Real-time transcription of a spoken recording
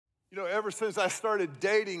You know, ever since I started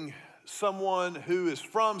dating someone who is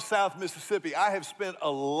from South Mississippi, I have spent a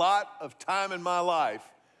lot of time in my life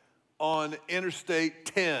on Interstate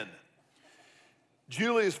 10.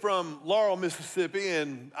 Julie is from Laurel, Mississippi,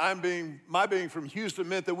 and my being from Houston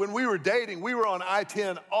meant that when we were dating, we were on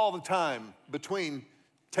I-10 all the time between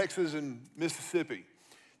Texas and Mississippi.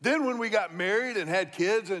 Then when we got married and had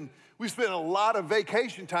kids, and we spent a lot of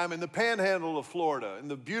vacation time in the panhandle of Florida, in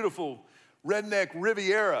the beautiful redneck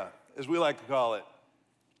Riviera, as we like to call it.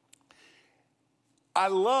 I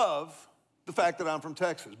love the fact that I'm from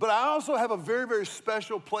Texas, but I also have a very, very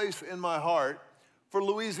special place in my heart for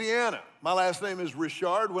Louisiana. My last name is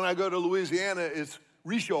Richard. When I go to Louisiana, it's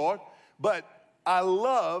Richard, but I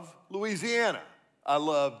love Louisiana. I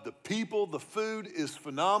love the people, the food is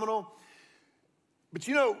phenomenal. But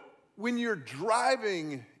you know, when you're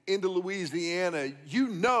driving into Louisiana, you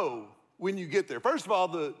know when you get there. First of all,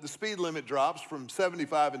 the speed limit drops from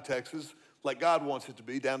 75 in Texas, like God wants it to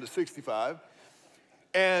be, down to 65.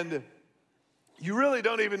 And you really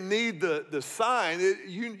don't even need the sign.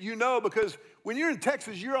 You know, because when you're in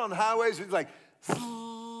Texas, you're on highways, it's like,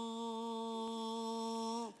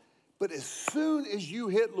 but as soon as you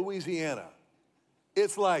hit Louisiana,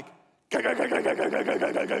 it's like,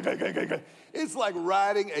 it's like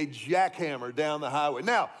riding a jackhammer down the highway.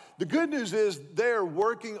 Now, the good news is they're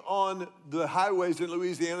working on the highways in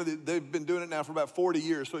Louisiana. They've been doing it now for about 40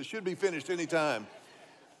 years, so it should be finished anytime.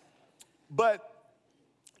 But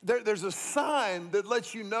there's a sign that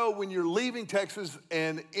lets you know when you're leaving Texas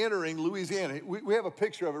and entering Louisiana. We have a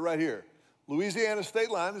picture of it right here. Louisiana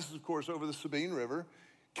state line. This is, of course, over the Sabine River.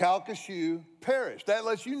 Calcasieu Parish. That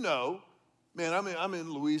lets you know, man, I'm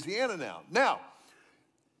in Louisiana now. Now,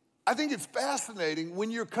 I think it's fascinating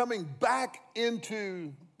when you're coming back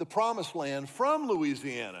into the promised land from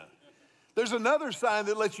Louisiana. There's another sign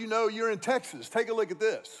that lets you know you're in Texas. Take a look at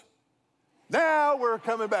this. Now we're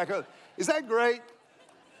coming back. Is that great?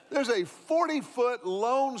 There's a 40-foot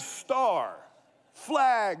Lone Star,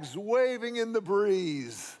 flags waving in the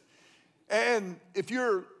breeze. And if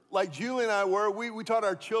you're like Julie and I were, we taught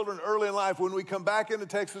our children early in life, when we come back into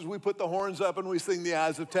Texas, we put the horns up and we sing the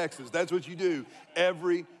Eyes of Texas. That's what you do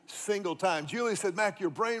every single time. Julie said, Mac, you're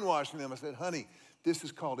brainwashing them. I said, honey, this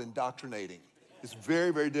is called indoctrinating. It's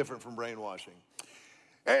very, very different from brainwashing.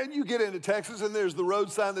 And you get into Texas and there's the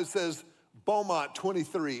road sign that says, Beaumont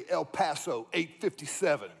 23, El Paso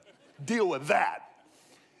 857. Deal with that.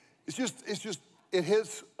 It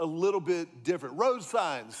hits a little bit different. Road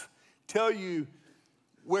signs tell you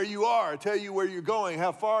where you are, tell you where you're going,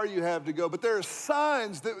 how far you have to go. But there are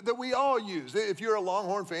signs that we all use. If you're a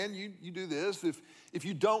Longhorn fan, you do this. If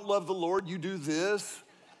you don't love the Lord, you do this.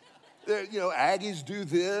 Aggies do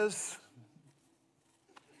this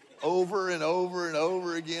over and over and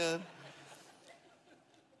over again.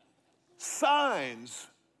 Signs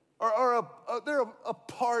they're a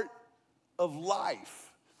part of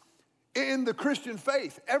life in the Christian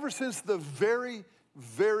faith. Ever since the very,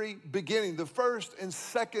 very beginning, the first and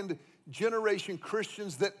second generation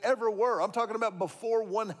Christians that ever were, I'm talking about before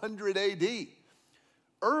 100 AD.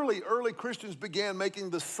 Early Christians began making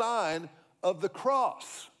the sign of the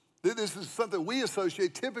cross. This is something we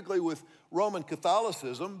associate typically with Roman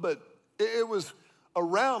Catholicism, but it was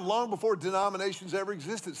around long before denominations ever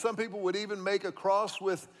existed. Some people would even make a cross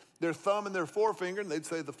with their thumb and their forefinger, and they'd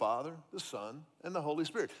say the Father, the Son, and the Holy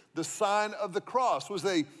Spirit. The sign of the cross was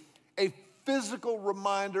a physical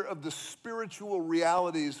reminder of the spiritual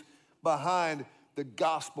realities behind the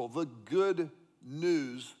gospel, the good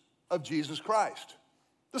news of Jesus Christ.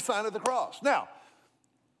 The sign of the cross. Now,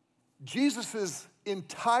 Jesus'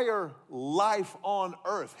 entire life on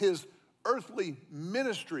earth, his earthly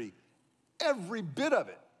ministry, every bit of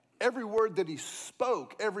it, every word that he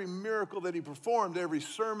spoke, every miracle that he performed, every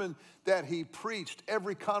sermon that he preached,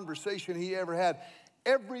 every conversation he ever had,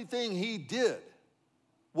 everything he did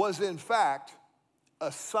was in fact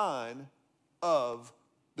a sign of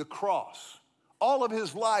the cross. All of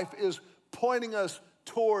his life is pointing us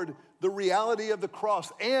toward the reality of the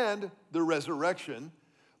cross and the resurrection,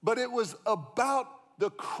 but it was about the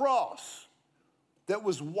cross that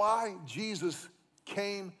was why Jesus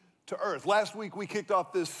came to earth. Last week we kicked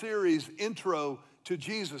off this series, Intro to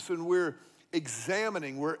Jesus, and we're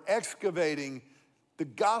excavating the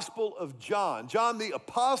Gospel of John. John the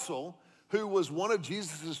Apostle, who was one of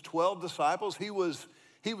Jesus' 12 disciples. He was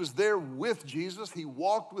there with Jesus. He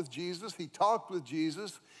walked with Jesus. He talked with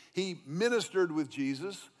Jesus. He ministered with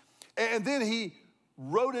Jesus. And then he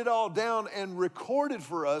wrote it all down and recorded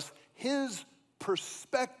for us his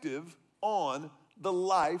perspective on the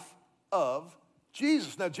life of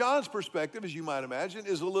Jesus. Now, John's perspective, as you might imagine,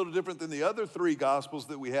 is a little different than the other three Gospels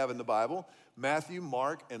that we have in the Bible, Matthew,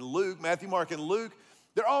 Mark, and Luke. Matthew, Mark, and Luke,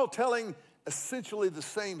 they're all telling essentially the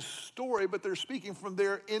same story, but they're speaking from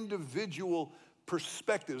their individual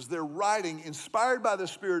perspectives. They're writing, inspired by the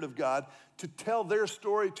Spirit of God, to tell their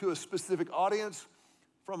story to a specific audience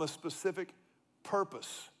from a specific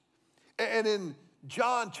purpose. And in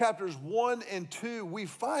John chapters 1 and 2, we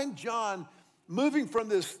find John moving from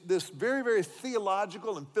this very, very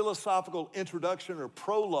theological and philosophical introduction or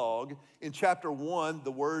prologue. In chapter 1,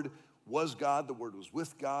 the Word was God, the Word was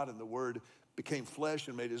with God, and the Word became flesh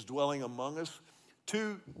and made his dwelling among us.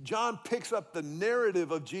 John picks up the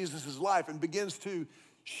narrative of Jesus' life and begins to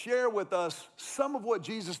share with us some of what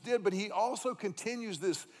Jesus did, but he also continues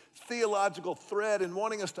this theological thread in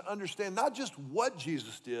wanting us to understand not just what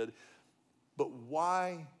Jesus did, but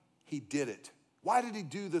why he did it. Why did he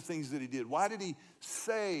do the things that he did? Why did he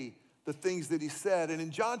say the things that he said? And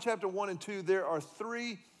in John chapter 1 and 2, there are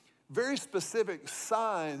three very specific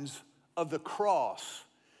signs of the cross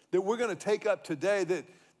that we're going to take up today that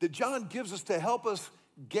John gives us to help us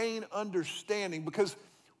gain understanding, because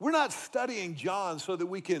we're not studying John so that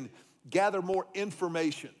we can gather more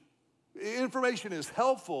information. Information is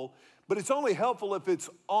helpful, but it's only helpful if it's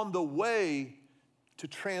on the way to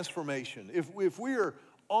transformation. If we are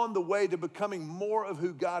on the way to becoming more of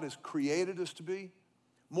who God has created us to be,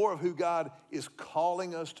 more of who God is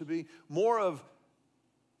calling us to be, more of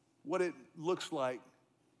what it looks like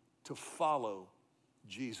to follow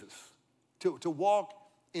Jesus, to walk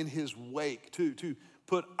in his wake, to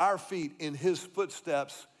put our feet in his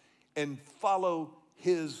footsteps and follow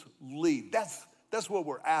his lead. That's what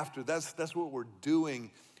we're after. That's what we're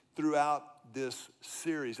doing throughout this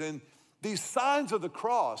series. And these signs of the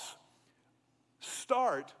cross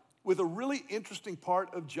start with a really interesting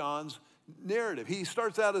part of John's narrative. He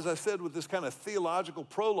starts out, as I said, with this kind of theological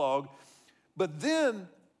prologue, but then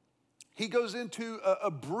he goes into a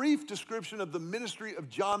brief description of the ministry of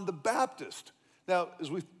John the Baptist. Now,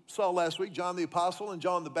 as we saw last week, John the Apostle and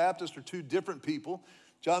John the Baptist are two different people.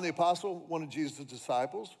 John the Apostle, one of Jesus'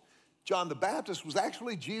 disciples. John the Baptist was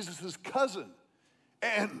actually Jesus' cousin.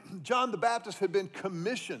 And John the Baptist had been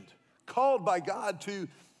commissioned, called by God to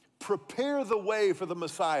prepare the way for the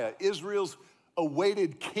Messiah, Israel's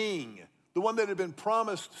awaited king, the one that had been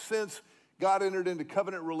promised since God entered into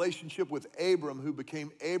covenant relationship with Abram, who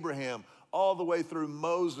became Abraham, all the way through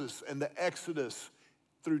Moses and the Exodus,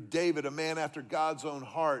 through David, a man after God's own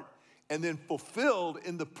heart, and then fulfilled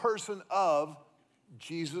in the person of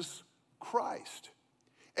Jesus Christ.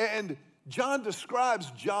 And John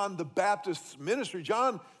describes John the Baptist's ministry.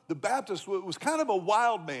 John the Baptist was kind of a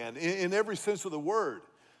wild man in every sense of the word.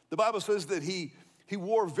 The Bible says that he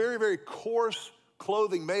wore very, very coarse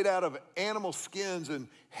clothing made out of animal skins and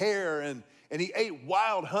hair, and he ate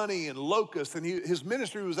wild honey and locusts, and his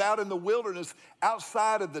ministry was out in the wilderness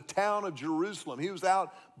outside of the town of Jerusalem. He was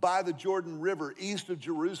out by the Jordan River east of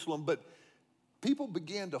Jerusalem, but people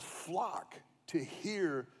began to flock to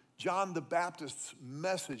hear John the Baptist's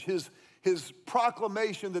message, his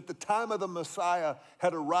proclamation that the time of the Messiah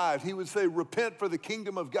had arrived. He would say, "Repent, for the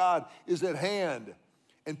kingdom of God is at hand."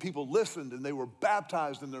 And people listened, and they were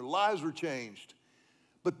baptized, and their lives were changed.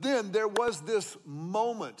 But then there was this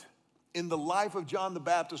moment in the life of John the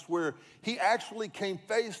Baptist where he actually came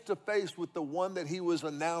face to face with the one that he was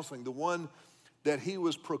announcing, the one that he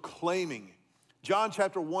was proclaiming. John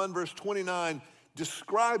chapter 1, verse 29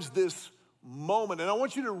 describes this moment. And I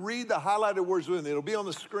want you to read the highlighted words with me. It'll be on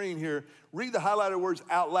the screen here. Read the highlighted words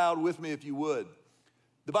out loud with me if you would.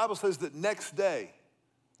 The Bible says that next day,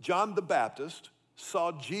 John the Baptist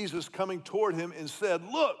saw Jesus coming toward him and said,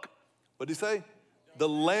 "Look," what did he say? "The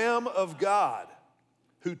Lamb of God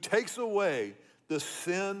who takes away the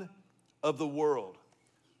sin of the world."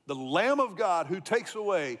 The Lamb of God who takes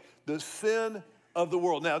away the sin of the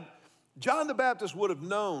world. Now, John the Baptist would have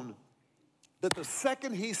known that the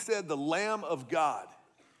second he said the Lamb of God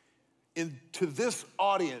to this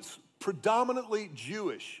audience, predominantly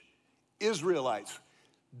Jewish Israelites,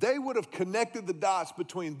 they would have connected the dots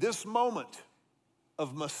between this moment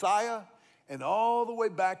of Messiah and all the way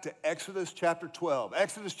back to Exodus chapter 12.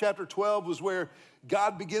 Exodus chapter 12 was where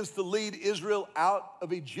God begins to lead Israel out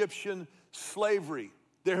of Egyptian slavery.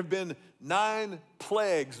 There have been 9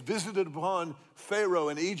 plagues visited upon Pharaoh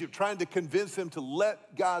in Egypt, trying to convince him to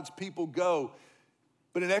let God's people go.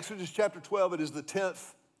 But in Exodus chapter 12, it is the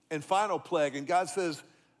 10th and final plague. And God says,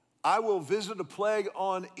 "I will visit a plague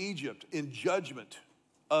on Egypt in judgment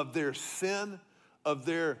of their sin, of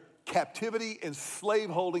their captivity and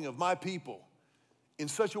slaveholding of my people in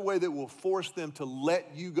such a way that will force them to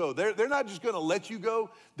let you go. They're not just gonna let you go,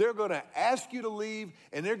 they're gonna ask you to leave,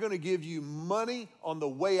 and they're gonna give you money on the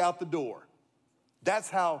way out the door. That's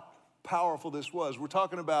how powerful this was. We're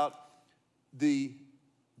talking about the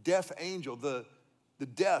death angel, the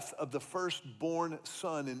death of the firstborn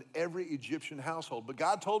son in every Egyptian household. But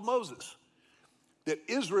God told Moses that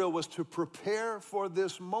Israel was to prepare for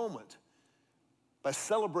this moment by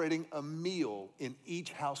celebrating a meal in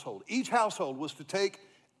each household. Each household was to take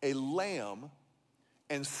a lamb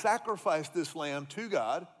and sacrifice this lamb to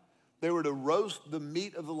God. They were to roast the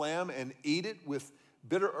meat of the lamb and eat it with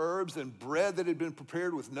bitter herbs and bread that had been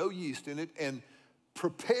prepared with no yeast in it, and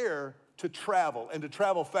prepare to travel, and to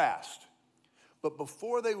travel fast. But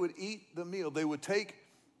before they would eat the meal, they would take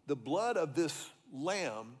the blood of this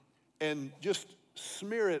lamb and just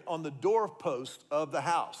smear it on the doorpost of the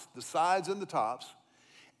house, the sides and the tops.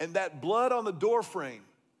 And that blood on the doorframe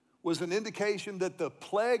was an indication that the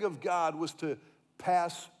plague of God was to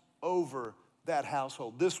pass over that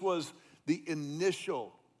household. This was the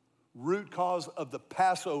initial root cause of the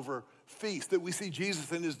Passover feast that we see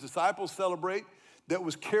Jesus and his disciples celebrate, that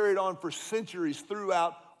was carried on for centuries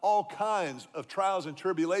throughout all kinds of trials and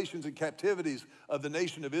tribulations and captivities of the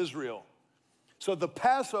nation of Israel. So the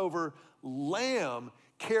Passover lamb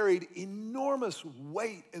carried enormous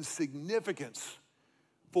weight and significance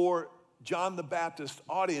for John the Baptist's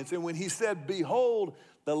audience. And when he said, "Behold,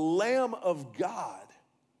 the Lamb of God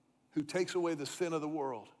who takes away the sin of the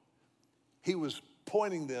world," he was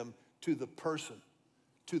pointing them to the person,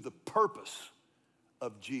 to the purpose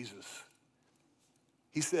of Jesus.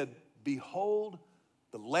 He said, "Behold,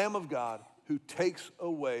 the Lamb of God who takes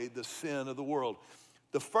away the sin of the world."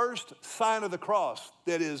 The first sign of the cross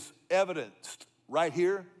that is evidenced right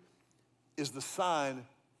here is the sign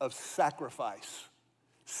of sacrifice.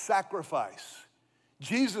 Sacrifice.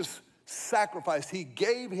 Jesus sacrificed. He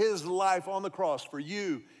gave his life on the cross for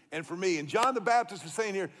you and for me. And John the Baptist is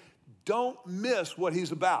saying here, don't miss what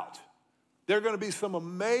he's about. There are going to be some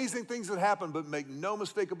amazing things that happen, but make no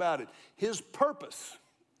mistake about it. His purpose,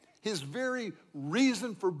 his very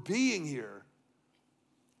reason for being here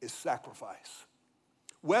is sacrifice.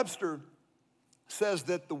 Webster says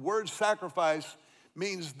that the word sacrifice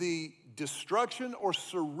means the destruction or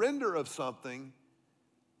surrender of something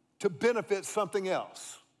to benefit something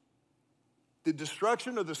else. The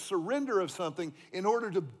destruction or the surrender of something in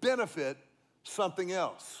order to benefit something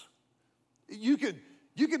else. You could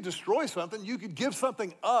destroy something, you could give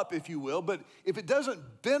something up, if you will, but if it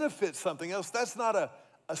doesn't benefit something else, that's not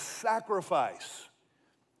a sacrifice.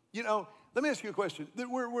 You know, let me ask you a question.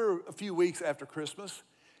 We're a few weeks after Christmas.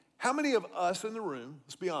 How many of us in the room,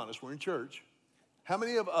 let's be honest, we're in church, how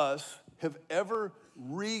many of us have ever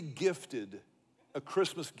re-gifted a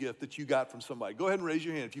Christmas gift that you got from somebody? Go ahead and raise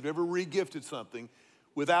your hand if you've ever re-gifted something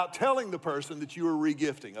without telling the person that you were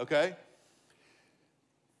re-gifting, okay?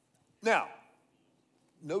 Now,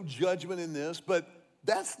 no judgment in this, but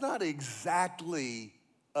that's not exactly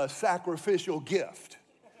a sacrificial gift,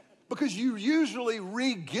 because you usually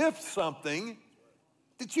re-gift something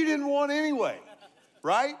that you didn't want anyway,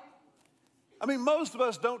 right? I mean, most of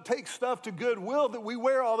us don't take stuff to Goodwill that we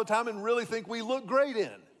wear all the time and really think we look great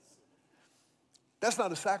in. That's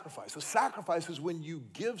not a sacrifice. A sacrifice is when you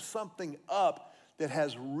give something up that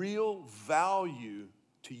has real value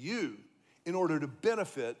to you in order to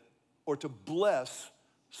benefit or to bless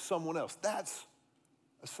someone else. That's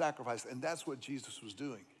a sacrifice, and that's what Jesus was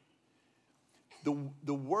doing.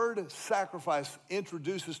 The word sacrifice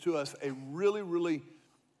introduces to us a really, really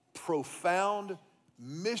profound,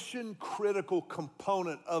 mission-critical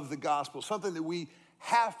component of the gospel, something that we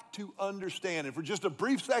have to understand. And for just a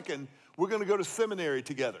brief second, we're going to go to seminary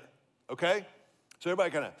together, okay? So everybody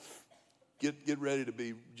kind of get ready to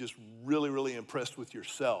be just really, really impressed with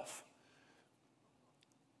yourself.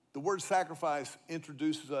 The word sacrifice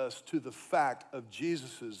introduces us to the fact of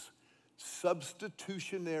Jesus'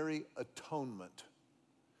 substitutionary atonement.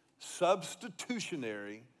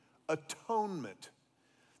 Substitutionary atonement.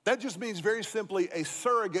 That just means very simply a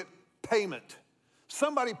surrogate payment.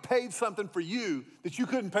 Somebody paid something for you that you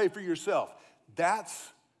couldn't pay for yourself.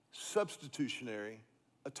 That's substitutionary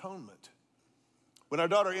atonement. When our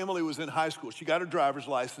daughter Emily was in high school, she got her driver's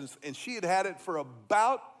license, and she had had it for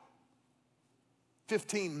about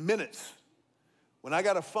 15 minutes when I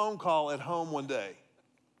got a phone call at home one day.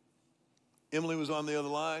 Emily was on the other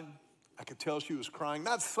line. I could tell she was crying,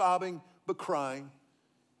 not sobbing, but crying.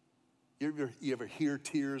 You ever hear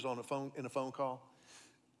tears on in a phone call?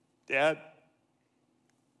 Dad,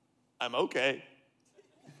 I'm okay.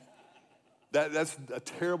 That's a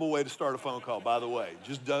terrible way to start a phone call, by the way.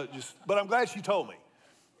 But I'm glad she told me.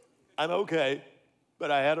 I'm okay, but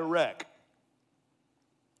I had a wreck.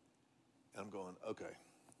 And I'm going, okay.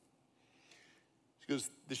 She goes,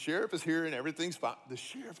 the sheriff is here and everything's fine. The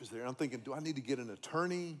sheriff is there. I'm thinking, do I need to get an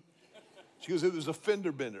attorney? She goes, it was a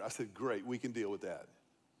fender bender. I said, great, we can deal with that.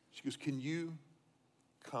 She goes, can you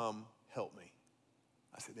come help me?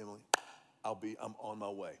 I said, Emily, I'm on my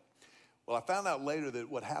way. Well, I found out later that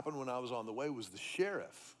what happened when I was on the way was the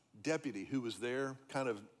sheriff deputy who was there kind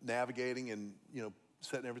of navigating and,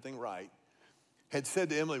 setting everything right, had said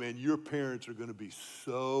to Emily, man, your parents are going to be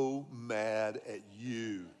so mad at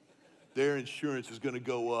you. Their insurance is going to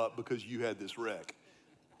go up because you had this wreck.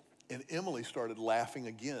 And Emily started laughing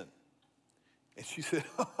again. And she said,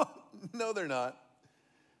 oh, no, they're not.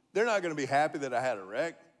 They're not going to be happy that I had a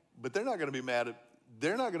wreck, but they're not going to be mad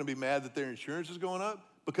that their insurance is going up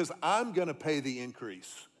because I'm going to pay the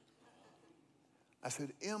increase. I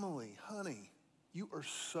said, Emily, honey, you are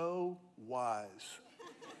so wise.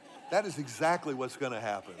 That is exactly what's going to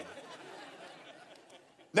happen.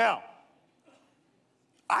 Now,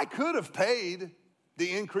 I could have paid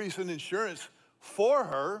the increase in insurance for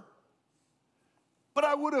her, but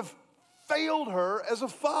I would have failed her as a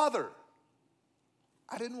father.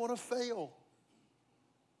 I didn't want to fail.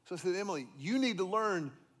 So I said, Emily, you need to learn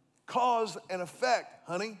cause and effect,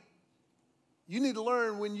 honey. You need to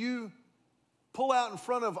learn when you pull out in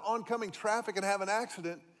front of oncoming traffic and have an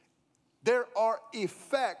accident, there are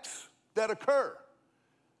effects that occur.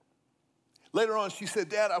 Later on, she said,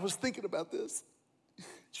 Dad, I was thinking about this.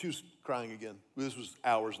 She was crying again. This was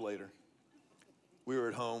hours later. We were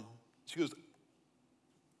at home. She goes,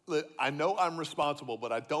 look, I know I'm responsible,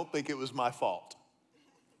 but I don't think it was my fault.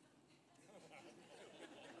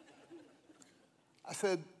 I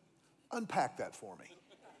said, unpack that for me.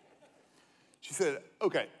 She said,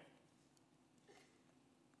 okay.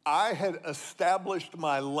 I had established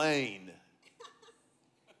my lane,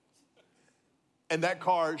 and that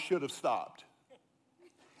car should have stopped.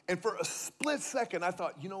 And for a split second, I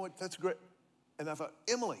thought, you know what, that's great. And I thought,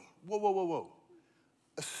 Emily, whoa.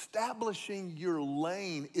 Establishing your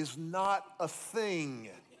lane is not a thing.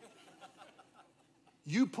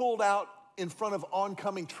 You pulled out in front of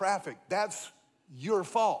oncoming traffic. That's your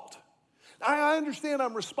fault. I understand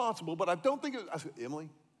I'm responsible, but I don't think I said, Emily,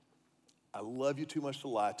 I love you too much to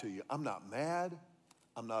lie to you. I'm not mad.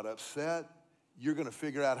 I'm not upset. You're going to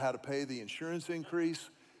figure out how to pay the insurance increase.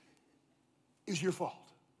 It's your fault.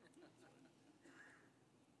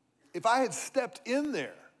 If I had stepped in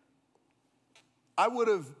there, I would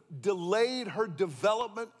have delayed her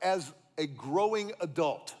development as a growing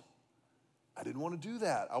adult. I didn't want to do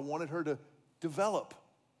that. I wanted her to develop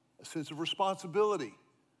a sense of responsibility,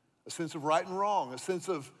 a sense of right and wrong, a sense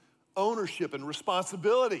of ownership and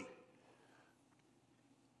responsibility.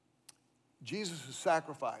 Jesus'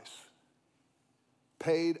 sacrifice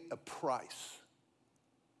paid a price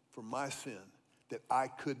for my sin that I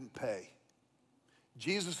couldn't pay.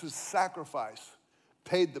 Jesus' sacrifice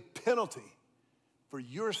paid the penalty for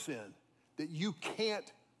your sin that you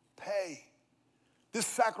can't pay. This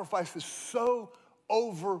sacrifice is so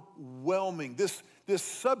overwhelming. This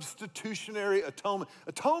substitutionary atonement.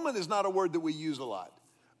 Atonement is not a word that we use a lot.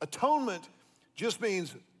 Atonement just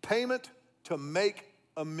means payment to make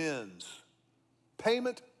amends.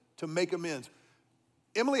 Payment to make amends.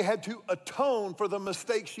 Emily had to atone for the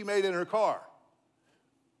mistake she made in her car.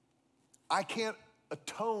 I can't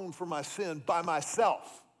atone for my sin by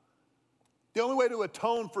myself. The only way to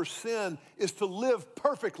atone for sin is to live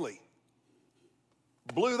perfectly.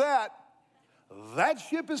 Blew that. That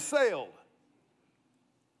ship has sailed.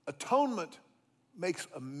 Atonement makes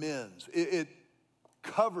amends. It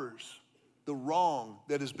covers the wrong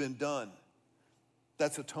that has been done.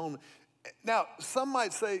 That's atonement. Now, some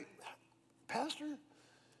might say, Pastor,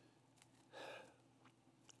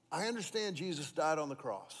 I understand Jesus died on the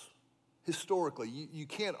cross. Historically, you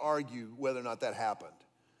can't argue whether or not that happened.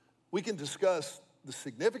 We can discuss the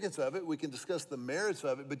significance of it. We can discuss the merits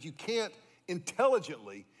of it, but you can't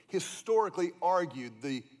intelligently, historically argue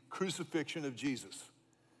the crucifixion of Jesus.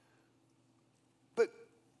 But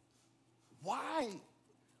why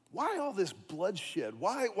all this bloodshed?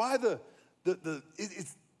 Why the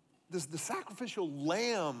sacrificial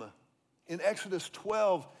lamb in Exodus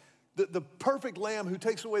 12, the perfect lamb who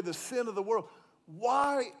takes away the sin of the world?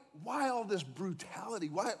 Why all this brutality?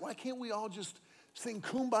 Why can't we all just sing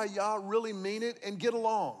Kumbaya, really mean it, and get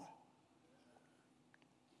along?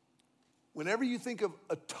 Whenever you think of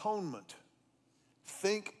atonement,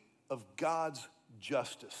 think of God's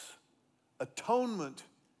justice. Atonement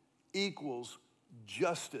equals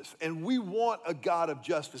justice. And we want a God of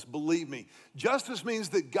justice, believe me. Justice means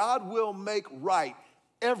that God will make right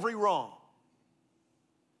every wrong.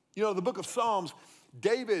 You know, the book of Psalms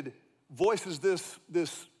David voices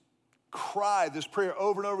this cry, this prayer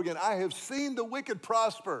over and over again. I have seen the wicked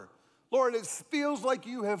prosper. Lord, it feels like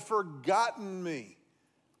you have forgotten me.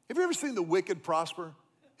 Have you ever seen the wicked prosper?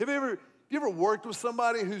 Have you ever worked with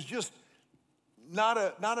somebody who's just not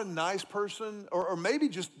a nice person, or maybe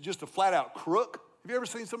just a flat out crook? Have you ever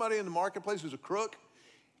seen somebody in the marketplace who's a crook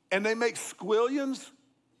and they make squillions?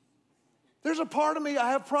 There's a part of me,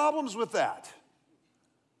 I have problems with that.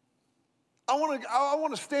 I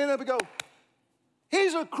want to stand up and go,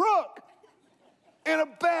 he's a crook and a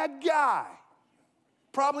bad guy.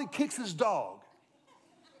 Probably kicks his dog.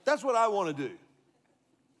 That's what I want to do.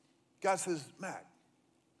 God says, Mac,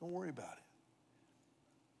 don't worry about it.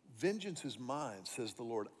 Vengeance is mine, says the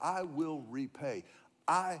Lord. I will repay.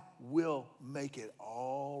 I will make it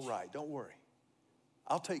all right. Don't worry.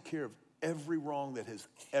 I'll take care of every wrong that has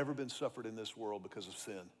ever been suffered in this world because of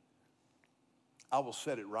sin. I will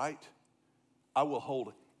set it right. I will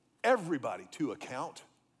hold everybody to account.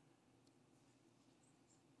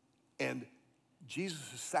 And Jesus'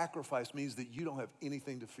 sacrifice means that you don't have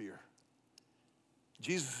anything to fear.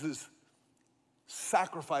 Jesus'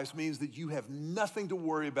 sacrifice means that you have nothing to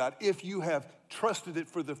worry about if you have trusted it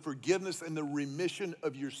for the forgiveness and the remission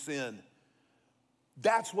of your sin.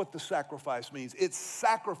 That's what the sacrifice means. It's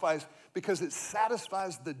sacrifice because it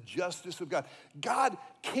satisfies the justice of God. God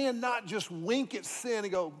cannot just wink at sin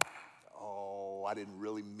and go, oh, I didn't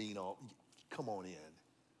really mean all, come on in.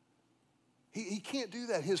 He can't do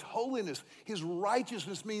that. His holiness, his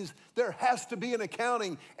righteousness means there has to be an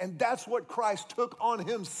accounting, and that's what Christ took on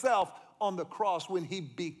himself on the cross when he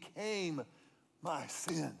became my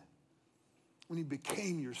sin, when he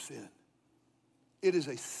became your sin. It is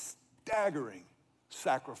a staggering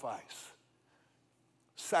sacrifice.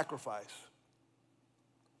 Sacrifice.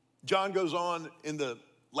 John goes on in the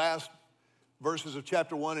last verses of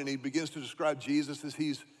chapter 1, and he begins to describe Jesus as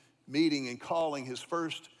he's meeting and calling his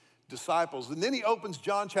first disciples. And then he opens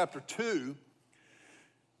John chapter 2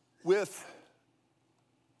 with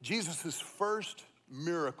Jesus' first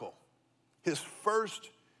miracle. His first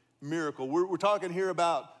miracle. We're talking here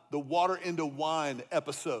about the water into wine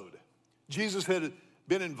episode. Jesus had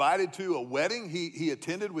been invited to a wedding. He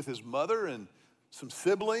attended with his mother and some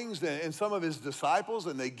siblings and some of his disciples,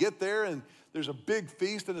 and they get there and there's a big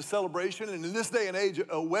feast and a celebration. And in this day and age,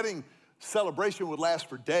 a wedding celebration would last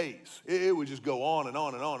for days. It would just go on and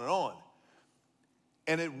on and on and on.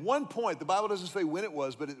 And at one point, the Bible doesn't say when it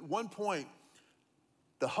was, but at one point,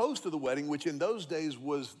 the host of the wedding, which in those days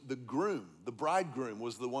was the groom, the bridegroom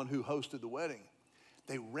was the one who hosted the wedding,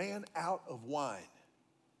 they ran out of wine.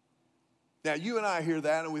 Now, you and I hear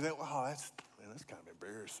that and we think, wow, that's kind of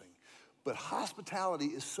embarrassing. But hospitality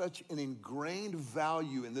is such an ingrained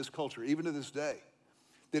value in this culture, even to this day,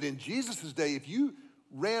 that in Jesus' day, if you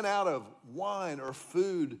ran out of wine or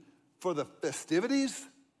food for the festivities,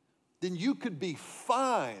 then you could be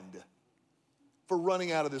fined for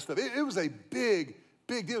running out of this stuff. It was a big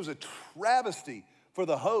deal. It was a travesty for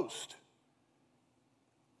the host.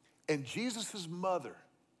 And Jesus' mother,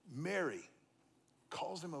 Mary,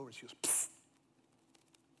 calls him over and she goes, psst,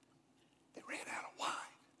 they ran out of wine.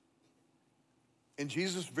 And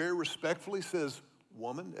Jesus very respectfully says,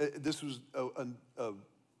 woman, this was a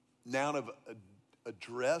noun of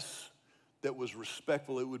address that was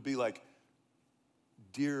respectful. It would be like,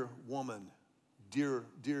 dear woman, dear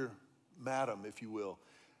madam, if you will.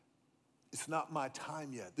 It's not my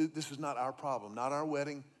time yet. This is not our problem, not our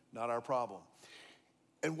wedding, not our problem.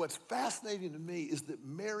 And what's fascinating to me is that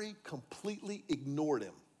Mary completely ignored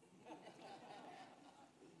him.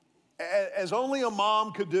 As only a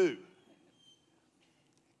mom could do.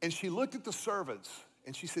 And she looked at the servants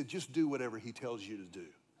and she said, just do whatever he tells you to do.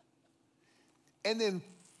 And then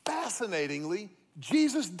fascinatingly,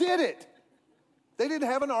 Jesus did it. They didn't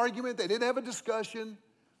have an argument. They didn't have a discussion.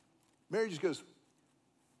 Mary just goes,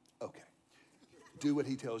 okay, do what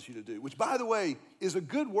he tells you to do. Which, by the way, is a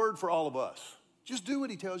good word for all of us. Just do what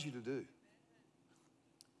he tells you to do.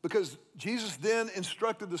 Because Jesus then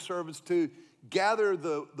instructed the servants to gather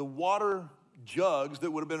the water jugs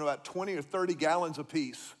that would have been about 20 or 30 gallons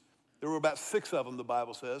apiece. There were about 6 of them, the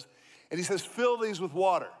Bible says. And he says, fill these with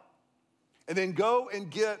water. And then go and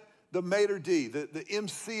get the maitre d', the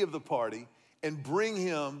MC of the party, and bring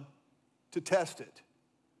him to test it.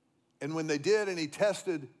 And when they did, and he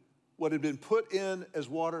tested what had been put in as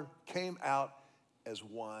water, came out as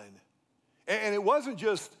wine. And it wasn't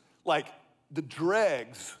just like the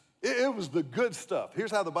dregs. It was the good stuff.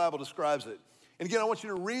 Here's how the Bible describes it. And again, I want you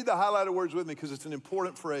to read the highlighted words with me because it's an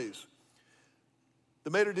important phrase. The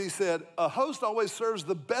maitre d' said, a host always serves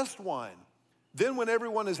the best wine. Then when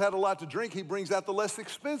everyone has had a lot to drink, he brings out the less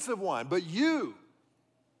expensive wine. But you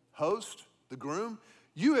host, the groom,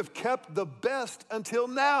 you have kept the best until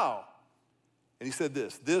now. And he said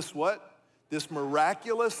this what? This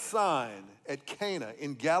miraculous sign at Cana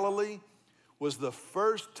in Galilee was the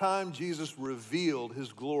first time Jesus revealed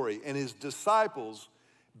his glory, and his disciples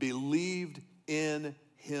believed in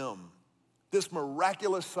him. This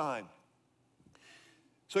miraculous sign.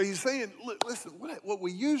 So he's saying, listen, what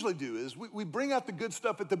we usually do is we bring out the good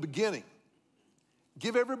stuff at the beginning,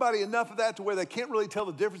 give everybody enough of that to where they can't really tell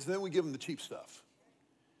the difference, and then we give them the cheap stuff.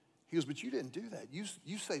 He goes, but you didn't do that.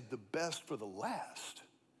 You saved the best for the last.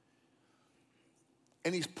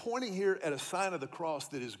 And he's pointing here at a sign of the cross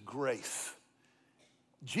that is grace.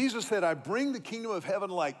 Jesus said, I bring the kingdom of heaven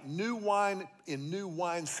like new wine in new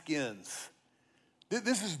wineskins.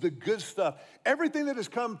 This is the good stuff. Everything that has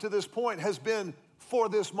come to this point has been for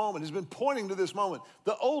this moment, has been pointing to this moment.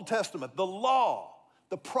 The Old Testament, the law,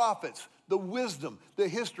 the prophets, the wisdom, the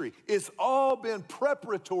history, it's all been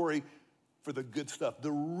preparatory for the good stuff,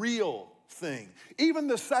 the real thing. Even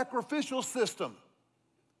the sacrificial system.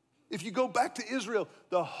 If you go back to Israel,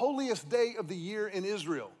 the holiest day of the year in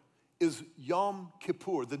Israel is Yom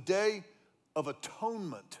Kippur, the Day of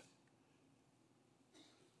Atonement.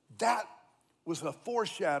 That was a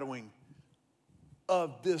foreshadowing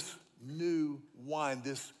of this new wine,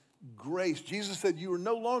 this grace. Jesus said you are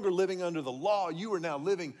no longer living under the law, you are now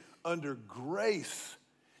living under grace.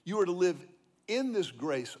 You are to live in this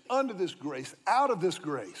grace, under this grace, out of this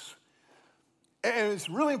grace. And it's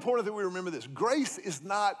really important that we remember this. Grace is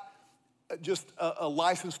not just a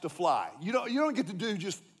license to fly. You don't get to do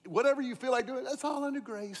just whatever you feel like doing. That's all under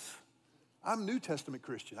grace. I'm a New Testament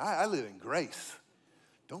Christian. I live in grace.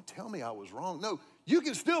 Don't tell me I was wrong. No, you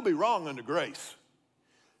can still be wrong under grace.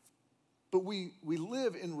 But we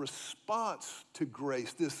live in response to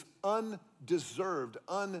grace, this undeserved,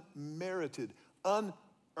 unmerited,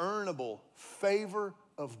 unearnable favor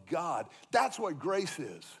of God. That's what grace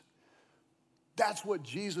is. That's what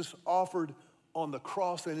Jesus offered on the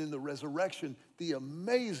cross and in the resurrection, the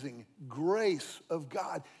amazing grace of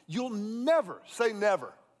God. You'll never, say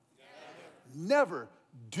never, never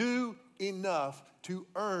do enough to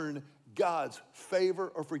earn God's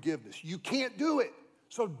favor or forgiveness. You can't do it,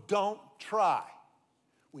 so don't try.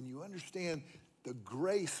 When you understand the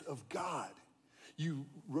grace of God, you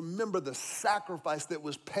remember the sacrifice that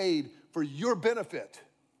was paid for your benefit.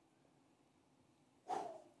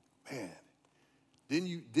 Man,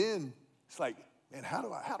 then it's like, man, how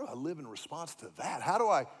do I live in response to that? How do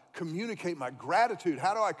I communicate my gratitude?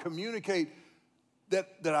 How do I communicate that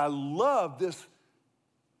I love this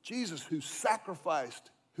Jesus who sacrificed,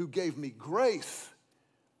 who gave me grace?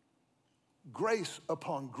 Grace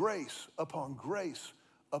upon grace upon grace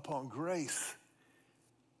upon grace.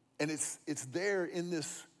 And it's there in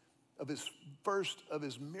this, of his first of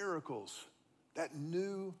his miracles, that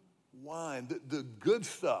new wine, the good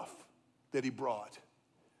stuff that he brought.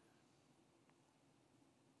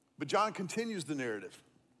 But John continues the narrative.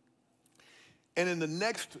 And in the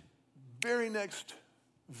very next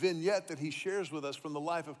vignette that he shares with us from the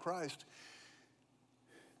life of Christ,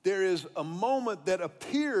 there is a moment that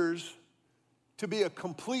appears to be a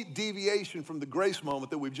complete deviation from the grace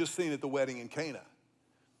moment that we've just seen at the wedding in Cana.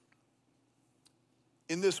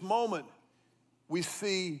 In this moment, we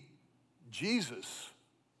see Jesus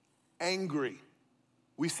angry.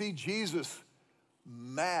 We see Jesus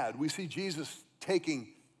mad. We see Jesus taking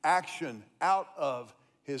action out of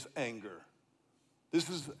his anger. This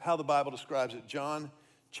is how the Bible describes it. John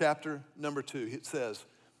chapter number 2, it says,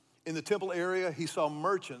 in the temple area, he saw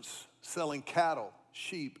merchants selling cattle,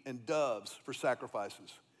 sheep, and doves for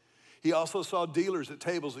sacrifices. He also saw dealers at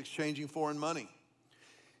tables exchanging foreign money.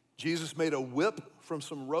 Jesus made a whip from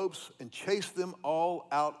some ropes and chased them all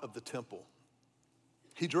out of the temple.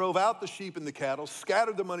 He drove out the sheep and the cattle,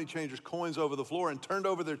 scattered the money changers' coins over the floor, and turned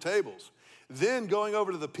over their tables. Then, going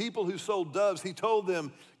over to the people who sold doves, he told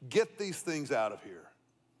them, get these things out of here.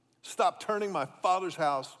 Stop turning my Father's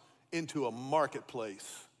house into a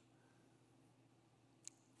marketplace.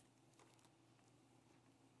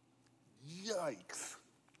 Yikes.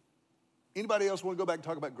 Anybody else want to go back and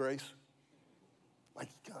talk about grace? Like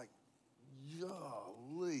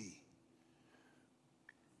golly.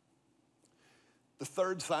 The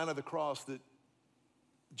third sign of the cross that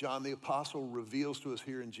John the Apostle reveals to us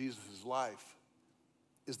here in Jesus' life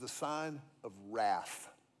is the sign of wrath.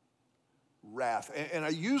 Wrath. And I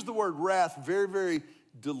use the word wrath very, very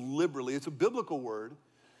deliberately. It's a biblical word,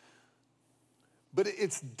 but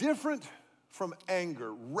it's different from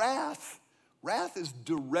anger. Wrath is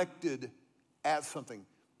directed at something.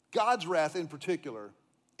 God's wrath in particular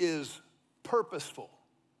is purposeful.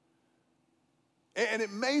 And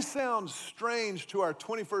it may sound strange to our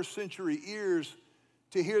 21st century ears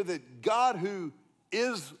to hear that God, who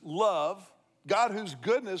is love, God whose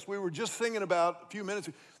goodness we were just singing about a few minutes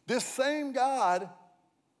ago, this same God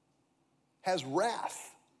has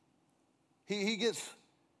wrath. He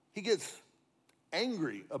gets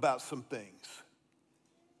angry about some things.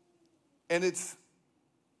 And it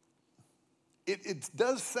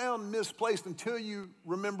does sound misplaced until you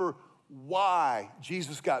remember why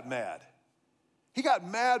Jesus got mad. He got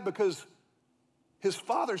mad because his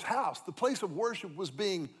Father's house, the place of worship, was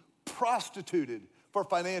being prostituted for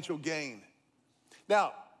financial gain.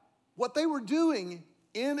 Now, what they were doing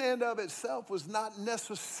in and of itself was not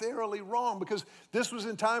necessarily wrong, because this was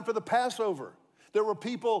in time for the Passover. There were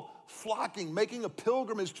people flocking, making a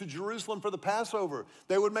pilgrimage to Jerusalem for the Passover.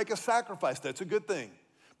 They would make a sacrifice. That's a good thing.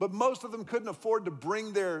 But most of them couldn't afford to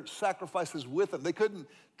bring their sacrifices with them. They couldn't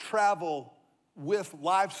travel with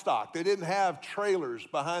livestock. They didn't have trailers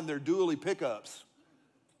behind their dually pickups.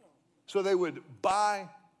 So they would buy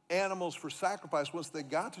animals for sacrifice once they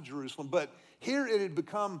got to Jerusalem. But here it had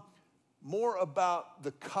become more about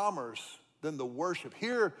the commerce than the worship.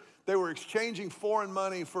 Here they were exchanging foreign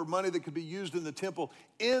money for money that could be used in the temple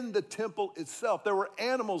itself. There were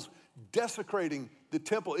animals desecrating the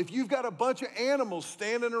temple. If you've got a bunch of animals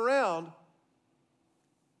standing around,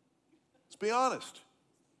 let's be honest,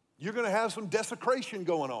 you're going to have some desecration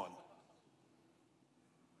going on.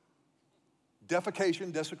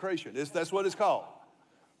 Defecation, desecration. That's what it's called.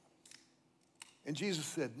 And Jesus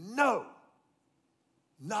said, no,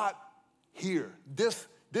 not here. This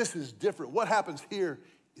is different. What happens here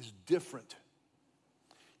is different.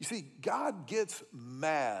 You see, God gets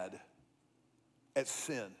mad at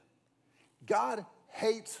sin. God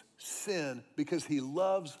hates sin because he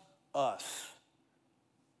loves us.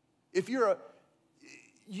 If you're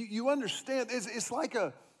you understand, it's like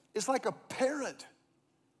a parent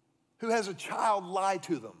who has a child lie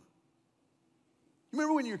to them. You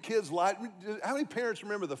remember when your kids lied? How many parents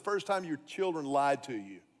remember the first time your children lied to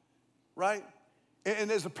you, right? And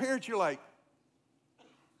as a parent, you're like,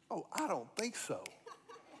 oh, I don't think so.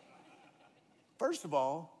 First of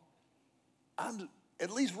all, at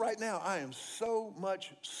least right now, I am so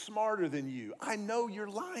much smarter than you. I know you're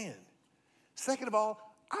lying. Second of all,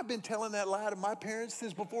 I've been telling that lie to my parents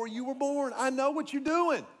since before you were born. I know what you're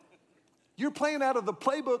doing. You're playing out of the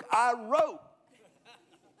playbook I wrote.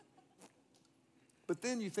 But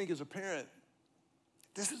then you think as a parent,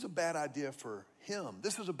 this is a bad idea for him.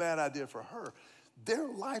 This is a bad idea for her. Their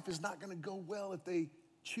life is not going to go well if they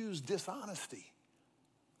choose dishonesty.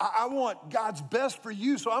 I want God's best for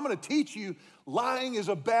you, so I'm going to teach you lying is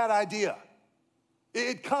a bad idea.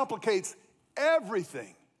 It complicates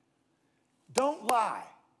everything. Don't lie.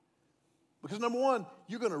 Because number one,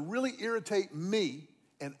 you're going to really irritate me,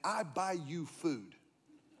 and I buy you food.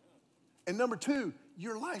 And number two,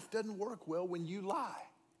 your life doesn't work well when you lie.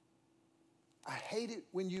 I hate it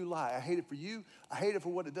when you lie. I hate it for you. I hate it for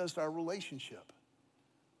what it does to our relationship.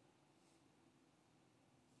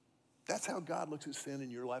 That's how God looks at sin in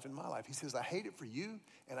your life and my life. He says, I hate it for you,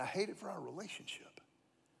 and I hate it for our relationship.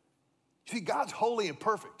 See, God's holy and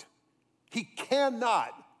perfect. He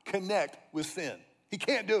cannot connect with sin. He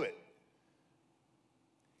can't do it.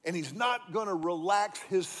 And he's not going to relax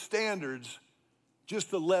his standards just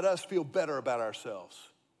to let us feel better about ourselves.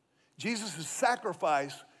 Jesus'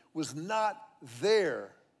 sacrifice was not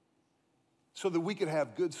there so that we could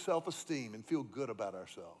have good self-esteem and feel good about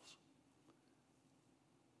ourselves.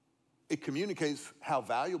 It communicates how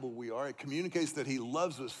valuable we are. It communicates that he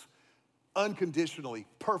loves us unconditionally,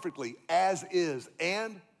 perfectly, as is,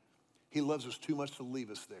 and he loves us too much to leave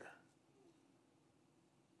us there.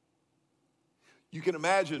 You can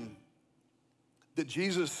imagine that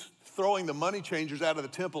Jesus throwing the money changers out of the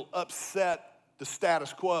temple upset the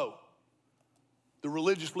status quo. The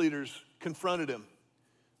religious leaders confronted him,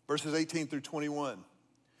 verses 18 through 21.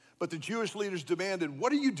 But the Jewish leaders demanded,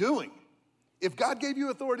 what are you doing? If God gave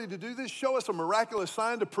you authority to do this, show us a miraculous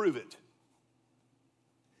sign to prove it.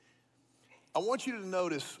 I want you to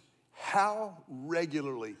notice how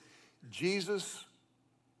regularly Jesus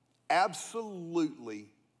absolutely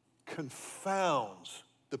confounds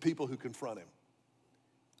the people who confront him.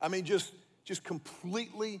 I mean, just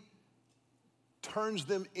completely turns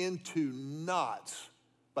them into knots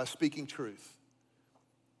by speaking truth.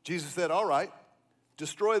 Jesus said, all right,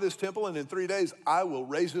 destroy this temple, and in 3 days, I will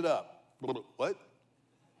raise it up. What?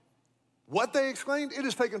 What, they exclaimed? It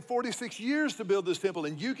has taken 46 years to build this temple,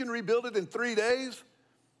 and you can rebuild it in 3 days?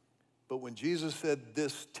 But when Jesus said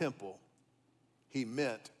this temple, he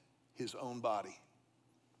meant his own body.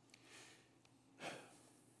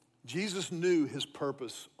 Jesus knew his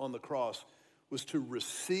purpose on the cross was to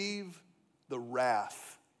receive the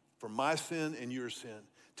wrath for my sin and your sin,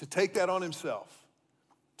 to take that on himself,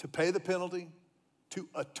 to pay the penalty, to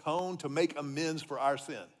atone, to make amends for our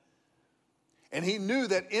sin. And he knew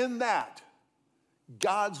that in that,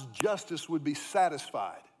 God's justice would be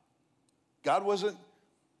satisfied. God wasn't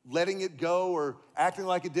letting it go or acting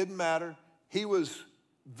like it didn't matter. He was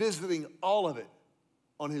visiting all of it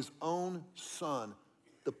on his own Son,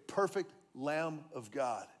 the perfect Lamb of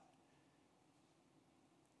God.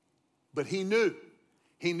 But he knew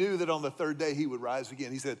that on the third day he would rise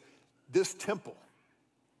again. He said, this temple,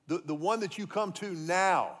 the one that you come to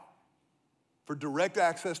now for direct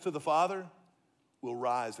access to the Father, will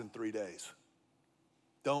rise in 3 days.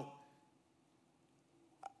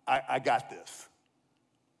 I got this.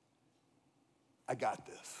 I got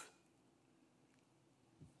this.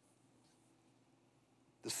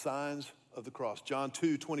 The signs of the cross. John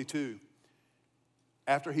 2:22.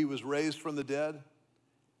 After he was raised from the dead,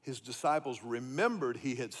 his disciples remembered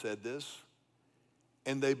he had said this,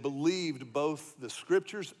 and they believed both the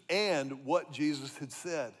scriptures and what Jesus had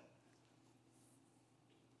said.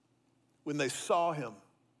 When they saw him,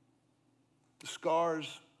 the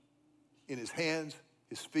scars in his hands,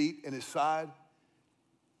 his feet, and his side,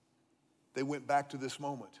 they went back to this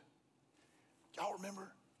moment. Y'all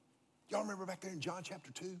remember? Y'all remember back there in John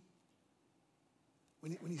chapter 2?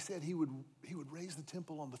 When he said he would raise the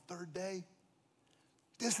temple on the third day?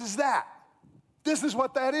 This is that. This is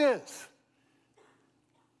what that is.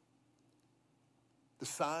 The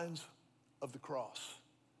signs of the cross.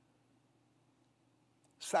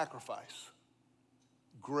 Sacrifice,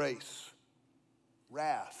 grace,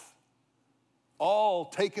 wrath, all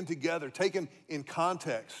taken together, taken in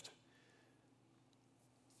context.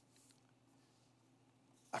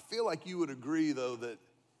 I feel like you would agree, though, that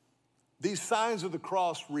these signs of the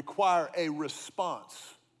cross require a response.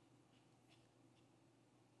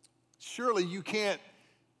 Surely you can't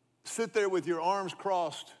sit there with your arms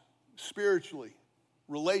crossed spiritually,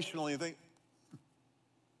 relationally, and think,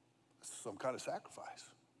 some kind of sacrifice.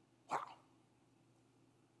 Wow.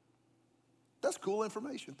 That's cool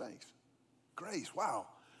information, thanks. Grace, wow.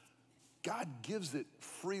 God gives it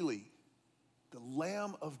freely. The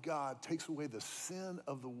Lamb of God takes away the sin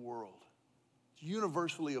of the world. It's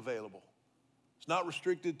universally available. It's not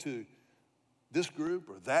restricted to this group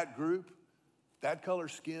or that group, that color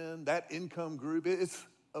skin, that income group. It's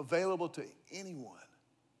available to anyone.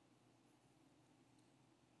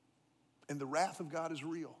 And the wrath of God is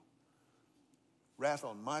real. Wrath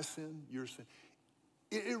on my sin, your sin.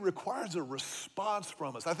 It requires a response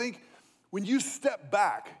from us. I think when you step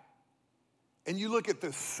back and you look at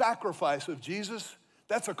the sacrifice of Jesus,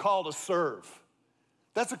 that's a call to serve.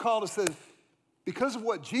 That's a call to say, because of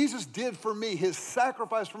what Jesus did for me, his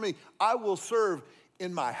sacrifice for me, I will serve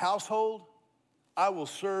in my household. I will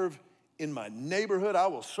serve in my neighborhood. I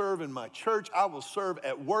will serve in my church. I will serve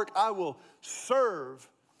at work. I will serve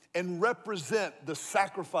and represent the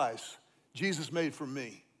sacrifice Jesus made for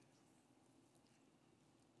me.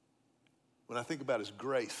 When I think about his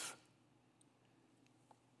grace,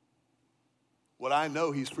 what I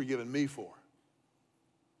know he's forgiven me for,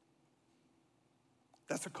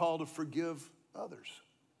 that's a call to forgive others,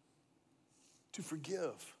 to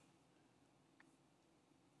forgive.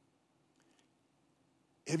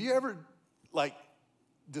 Have you ever,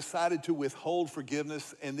 decided to withhold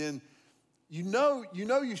forgiveness and then you know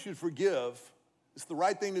you should forgive? It's the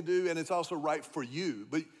right thing to do, and it's also right for you,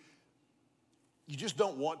 but you just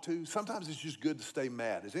don't want to. Sometimes it's just good to stay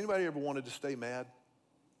mad. Has anybody ever wanted to stay mad?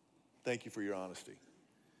 Thank you for your honesty.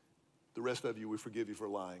 The rest of you, we forgive you for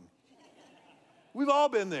lying. We've all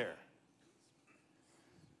been there.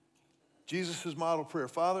 Jesus' model prayer,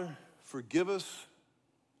 Father, forgive us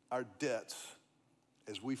our debts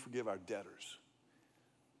as we forgive our debtors.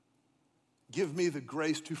 Give me the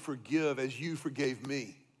grace to forgive as you forgave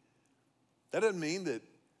me. That doesn't mean that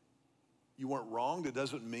you weren't wronged. It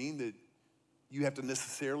doesn't mean that you have to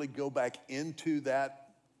necessarily go back into that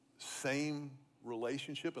same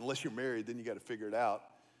relationship. Unless you're married, then you got to figure it out.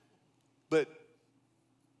 But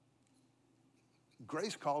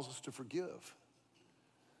grace calls us to forgive.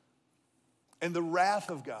 And the wrath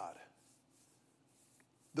of God,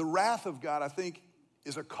 I think,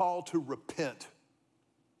 is a call to repent.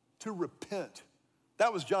 To repent.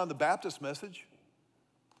 That was John the Baptist's message.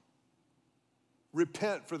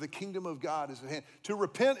 Repent, for the kingdom of God is at hand. To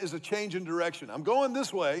repent is a change in direction. I'm going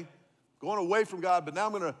this way, going away from God, but now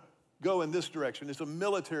I'm going to go in this direction. It's a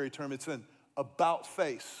military term. It's an about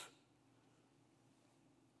face.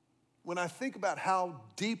 When I think about how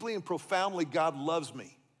deeply and profoundly God loves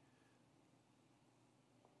me,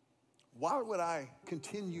 why would I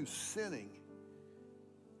continue sinning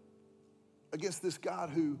against this God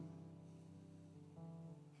who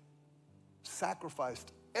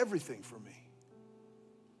sacrificed everything for me,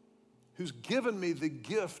 who's given me the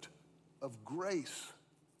gift of grace,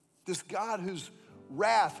 this God whose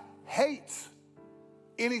wrath hates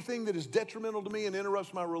anything that is detrimental to me and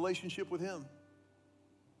interrupts my relationship with him.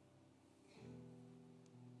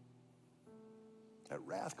 That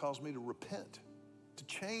wrath caused me to repent, to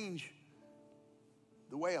change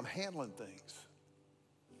the way I'm handling things.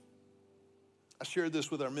 I shared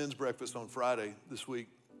this with our men's breakfast on Friday this week.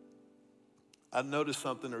 I noticed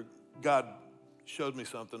something, or God showed me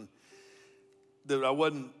something that I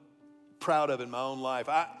wasn't proud of in my own life.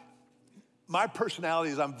 My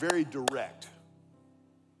personality is I'm very direct.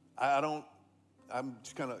 I'm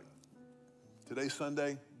just kind of, today's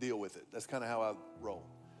Sunday, deal with it. That's kind of how I roll.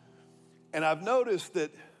 And I've noticed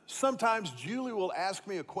that sometimes Julie will ask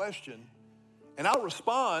me a question, and I'll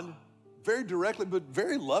respond very directly, but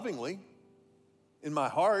very lovingly in my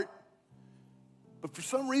heart. But for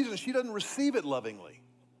some reason, she doesn't receive it lovingly.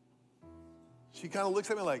 She kind of looks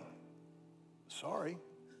at me like, sorry.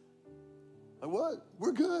 Like, what?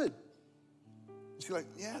 We're good. And she's like,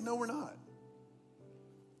 yeah, no, we're not.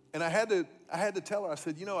 And I had to tell her, I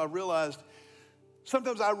said, I realized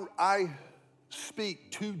sometimes I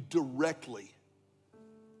speak too directly.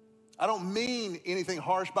 I don't mean anything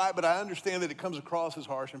harsh by it, but I understand that it comes across as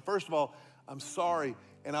harsh. And first of all, I'm sorry,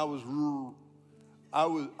 and I was wrong.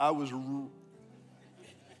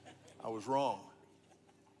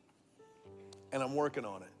 And I'm working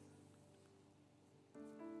on it.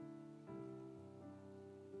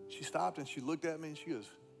 She stopped and she looked at me and she goes,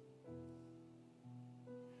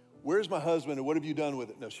 where's my husband and what have you done with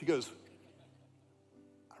it? No, she goes,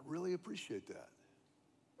 I really appreciate that.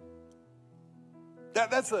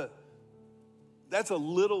 That's a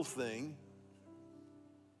little thing.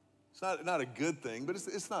 It's not a good thing, but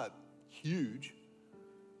it's not huge.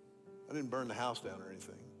 I didn't burn the house down or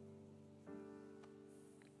anything.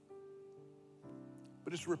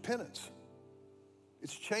 But it's repentance.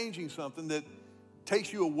 It's changing something that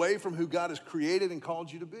takes you away from who God has created and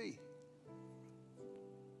called you to be.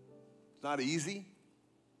 It's not easy.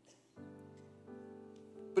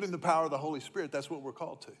 But in the power of the Holy Spirit, that's what we're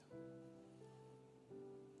called to.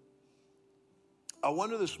 I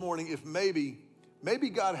wonder this morning if maybe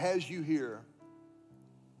God has you here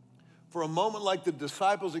for a moment like the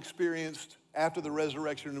disciples experienced after the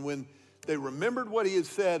resurrection when they remembered what he had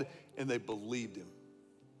said and they believed him.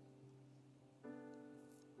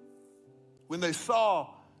 When they saw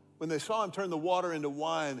him turn the water into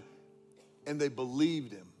wine and they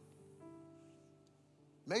believed him.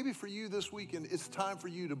 Maybe for you this weekend, it's time for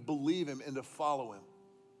you to believe him and to follow him.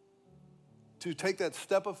 To take that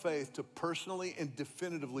step of faith to personally and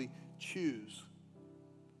definitively choose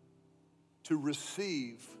to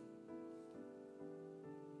receive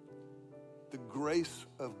the grace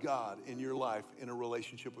of God in your life in a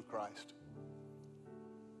relationship with Christ.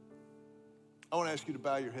 I want to ask you to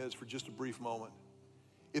bow your heads for just a brief moment.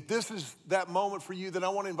 If this is that moment for you, then I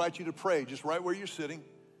want to invite you to pray just right where you're sitting,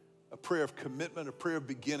 a prayer of commitment, a prayer of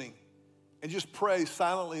beginning, and just pray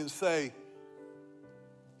silently and say,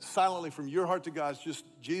 silently from your heart to God, just,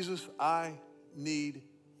 Jesus, I need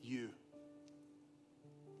you.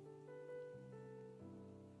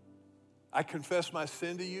 I confess my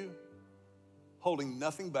sin to you, holding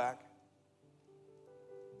nothing back,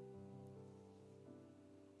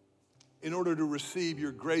 in order to receive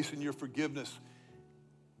your grace and your forgiveness.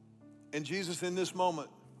 And Jesus, in this moment,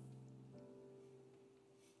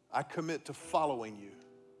 I commit to following you,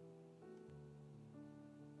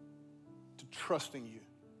 to trusting you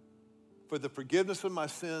for the forgiveness of my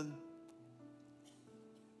sin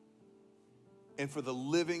and for the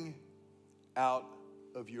living out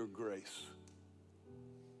of your grace.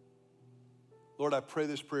 Lord, I pray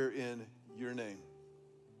this prayer in your name.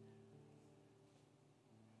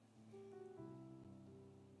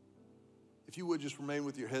 If you would just remain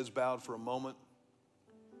with your heads bowed for a moment.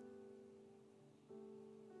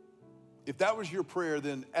 If that was your prayer,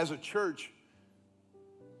 then as a church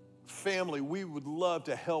family, we would love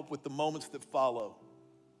to help with the moments that follow,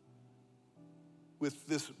 with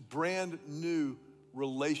this brand new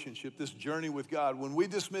relationship, this journey with God. When we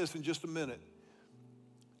dismiss in just a minute,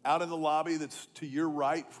 out in the lobby that's to your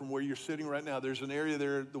right from where you're sitting right now, there's an area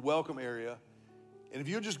there, the welcome area. And if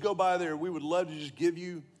you'll just go by there, we would love to just give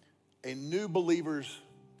you a new believer's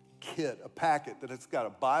kit, a packet that it's got a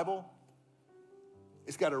Bible,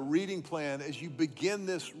 it's got a reading plan as you begin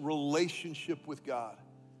this relationship with God.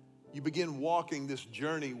 You begin walking this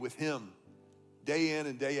journey with him day in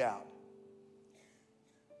and day out.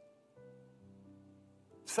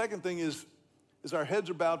 Second thing is, as our heads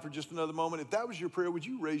are bowed for just another moment, if that was your prayer, would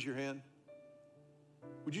you raise your hand?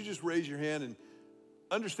 Would you just raise your hand and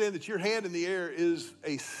understand that your hand in the air is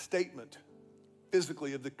a statement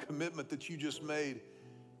physically of the commitment that you just made,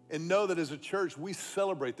 and know that as a church, we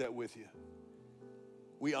celebrate that with you.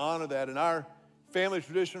 We honor that. And our family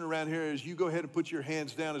tradition around here is you go ahead and put your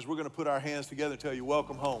hands down as we're going to put our hands together and tell you,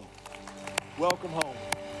 welcome home. Welcome home.